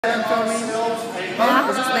Filming. Is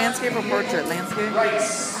this landscape or portrait? Landscape?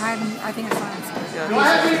 I think it's landscape. Yeah, do I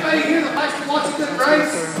have anybody here that likes to watch a good race?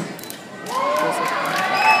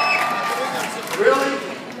 Really?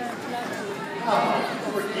 Oh,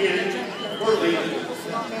 we're kidding. We're leaving.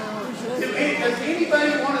 Does anybody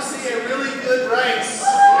want to see a really good race?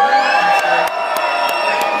 Thank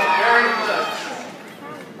you very much.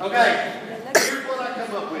 Okay, here's what I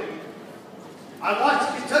come up with. I watched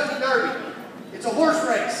the Kentucky Derby. It's a horse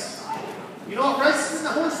race. You know what races in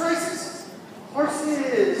the horse races?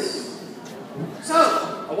 Horses. So,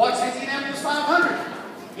 I watched the Indianapolis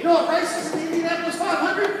 500. You know what races in the Indianapolis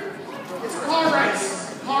 500? It's a car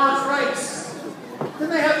race. Cars race. Then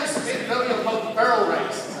they have this big rodeo called the barrel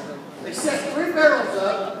race. They set 3 barrels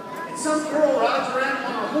up, and some girl rides around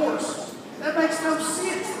on a horse. That makes no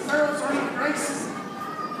sense. The barrels aren't even racing.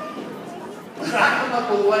 But I come up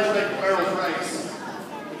with a way to make the barrels race.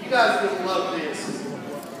 You guys are going to love this.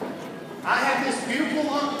 I have this beautiful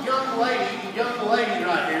young lady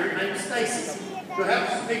right here named Stacy, who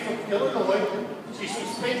happens to be from Illinois. She's from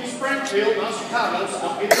Springfield, not Chicago, so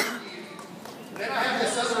don't get confused. Then I have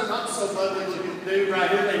this other not so ugly looking dude right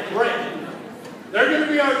here named Brett. They're going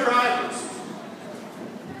to be our drivers.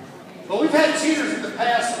 But we've had cheaters in the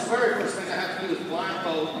past. The very first thing I have to do is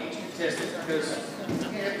blindfold each contestant because you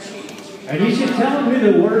can't cheat. And you should tell them who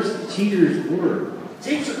the worst cheaters were.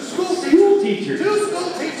 School teachers. 2 school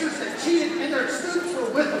teachers that cheated and their students were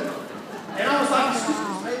with them. And I was like,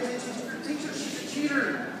 students, pay attention to your teacher, she's a cheater.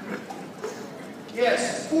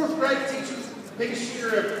 Yes, 4th grade teacher, biggest cheater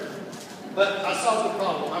ever. But I solved the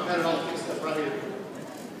problem. I've got it all fixed up right here.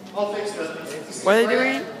 All fixed up. What are they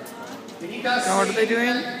doing? Can you guys see what are they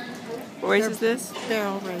doing? What race is this?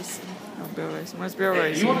 Barrel racing. Oh, barrel racing. What's barrel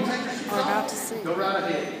racing? You want to take your shoes We're off? about to see. Go right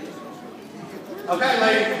ahead. Okay,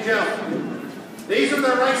 ladies and gentlemen. These are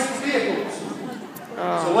their racing vehicles.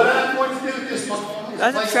 Oh. So what I'm going to do with this one is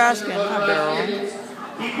that's a trash can, not a barrel.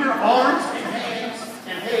 Keep your arms and hands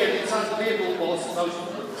and head inside the vehicle while it's in motion.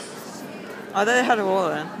 I thought they had a wall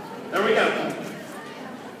then. There we go.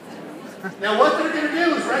 Now what they're going to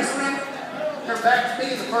do is race around, turn back to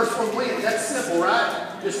me, and the first one wins. That's simple,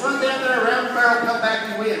 right? Just run down there around the barrel, come back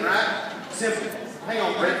and win, right? Simple. Hang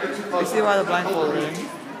on, Brett. They're too close. You see why the blindfold is?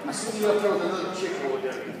 I see you up there with another chick over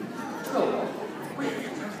there. Oh.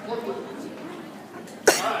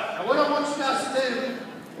 Alright, now what I want you guys to do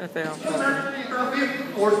is turn your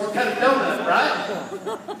vehicle or cut a donut, right?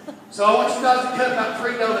 So I want you guys to cut about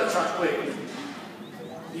 3 donuts right quick.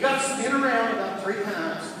 You got to spin around about 3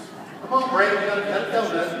 times. Come on, Brady, you got to cut a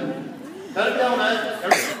donut. Cut a donut. There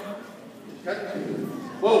we go. Cut.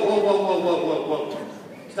 Whoa.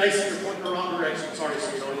 Stacy, you're pointing the wrong direction. Sorry,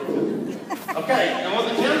 sweetheart. Okay, now on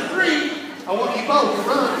the count of 3, I want you both to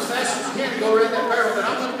run as fast as you can to go around that barrel, but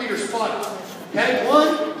I'm going to be your spotter. Okay, 1,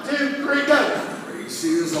 2, 3, go.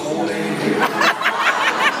 She's all in.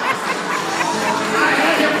 I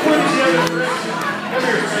had him point the other direction. Come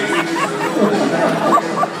here, Stacy.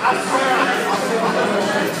 I swear I had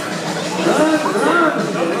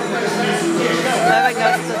I think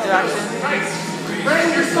that's the direction. Brandon,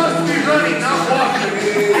 you're supposed to be running, not walking.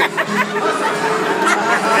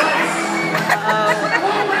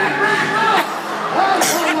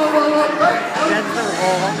 That's the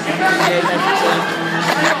wall. Yeah, that's it.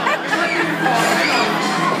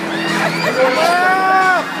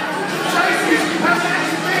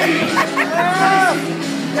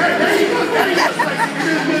 There you go, Stacy.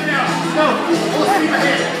 You're doing good now. Go, full steam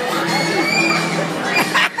ahead.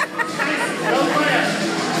 Stacy, go fast.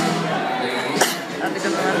 That's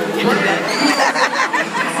because I'm going to get it back.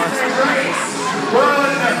 Run.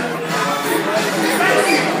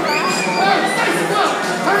 Stacy, go.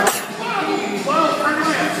 Whoa, turn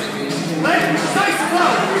left. Stacy,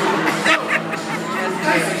 whoa.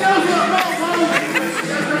 Stacy, go.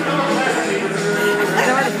 I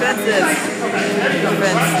know where the fence is. The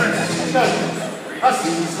fence. Go.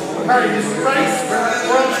 Hurry, just race.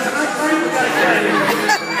 We're on the ninth frame. We got to get out of here.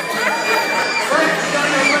 Brett, you got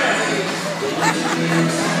to go left.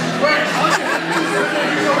 Brett, all you have to do is run down.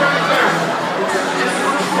 You go right there.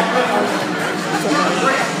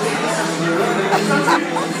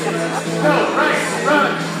 Go, race,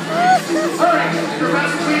 run. Hurry, you're about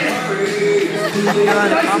to win.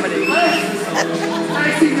 Comedy.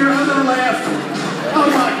 Stacy, you're on the left. Oh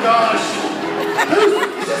my gosh.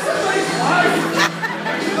 Is this somebody's wife?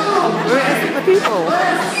 Oh, We're asking the people.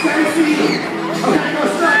 left, Stacy. Okay, go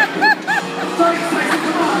straight. Straight, Stacy,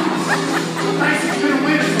 come on. Stacy's going to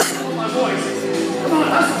win if you hold my voice. Come on,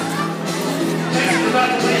 hustle. Stacy's about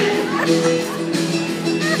to win.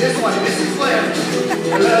 This way, this is left.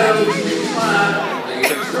 Hello, smile.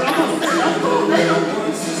 You're almost there. Don't go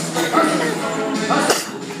there.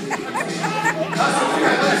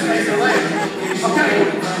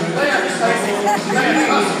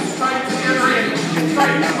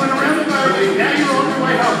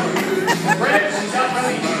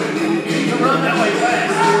 run that way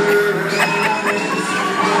fast.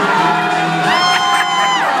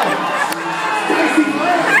 Stacy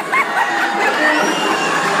left.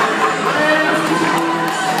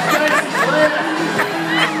 Stacy left.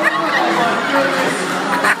 Oh my goodness.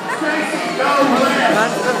 Stacy, go left.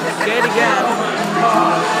 Runs to the gate again.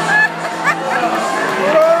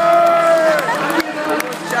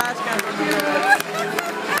 Josh comes from the road.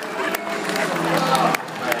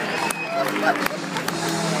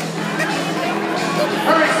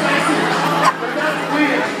 Hurry, Stacy. We're about to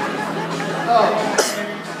win. Oh.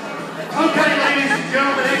 Okay, ladies and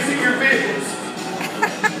gentlemen, exit your vehicles.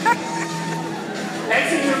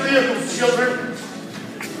 Exit your vehicles, children.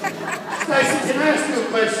 Stacy, can I ask you a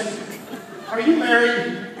question? Are you married?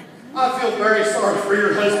 I feel very sorry for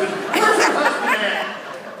your husband. Where's your husband at?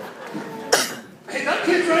 Hey, that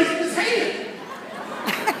kid's raising his hand.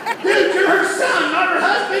 Dude, you're her son, not her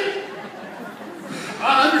husband. I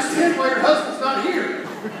understand why your husband's not here.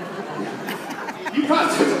 You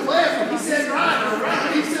probably took a left when he said right, or right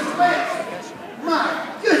when he said left. My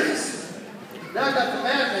goodness. Now I got the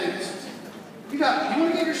bad news. You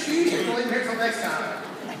want to get your shoes or you leave here till next time?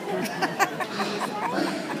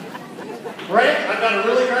 Brett, I got a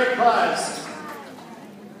really great prize.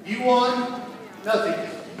 You won nothing.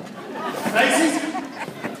 Stacy,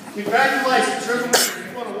 congratulations. You're the winner.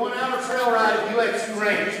 You won a 1-hour trail ride at UX2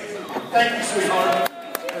 Range. Thank you, sweetheart.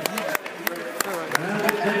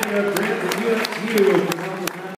 Taking a grant from UXU.